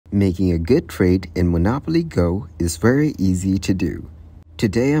Making a good trade in Monopoly Go is very easy to do.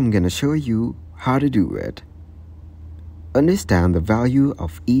 Today I'm going to show you how to do it. Understand the value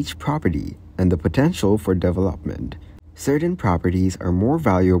of each property and the potential for development. Certain properties are more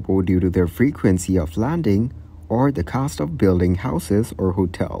valuable due to their frequency of landing or the cost of building houses or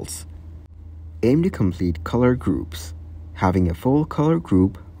hotels. Aim to complete color groups. Having a full color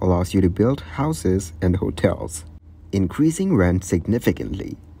group allows you to build houses and hotels, increasing rent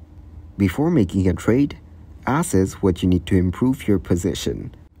significantly. Before making a trade, assess what you need to improve your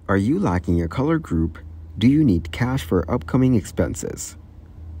position. Are you lacking a color group? Do you need cash for upcoming expenses?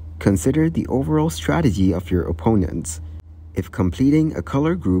 Consider the overall strategy of your opponents. If completing a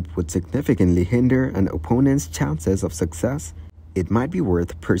color group would significantly hinder an opponent's chances of success, it might be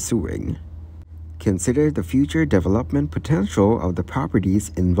worth pursuing. Consider the future development potential of the properties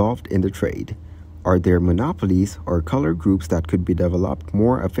involved in the trade. Are there monopolies or color groups that could be developed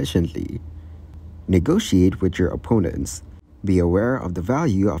more efficiently? Negotiate with your opponents. Be aware of the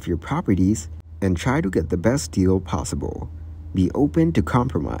value of your properties and try to get the best deal possible. Be open to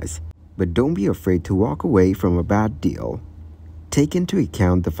compromise, but don't be afraid to walk away from a bad deal. Take into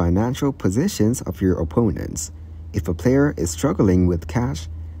account the financial positions of your opponents. If a player is struggling with cash,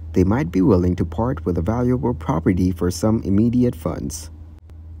 they might be willing to part with a valuable property for some immediate funds.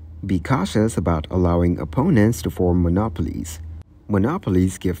 Be cautious about allowing opponents to form monopolies.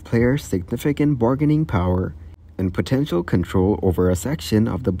 Monopolies give players significant bargaining power and potential control over a section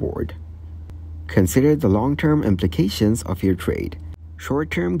of the board. Consider the long-term implications of your trade.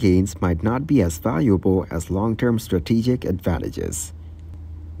 Short-term gains might not be as valuable as long-term strategic advantages.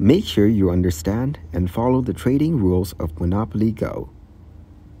 Make sure you understand and follow the trading rules of Monopoly Go.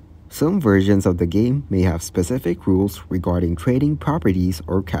 Some versions of the game may have specific rules regarding trading properties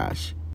or cash.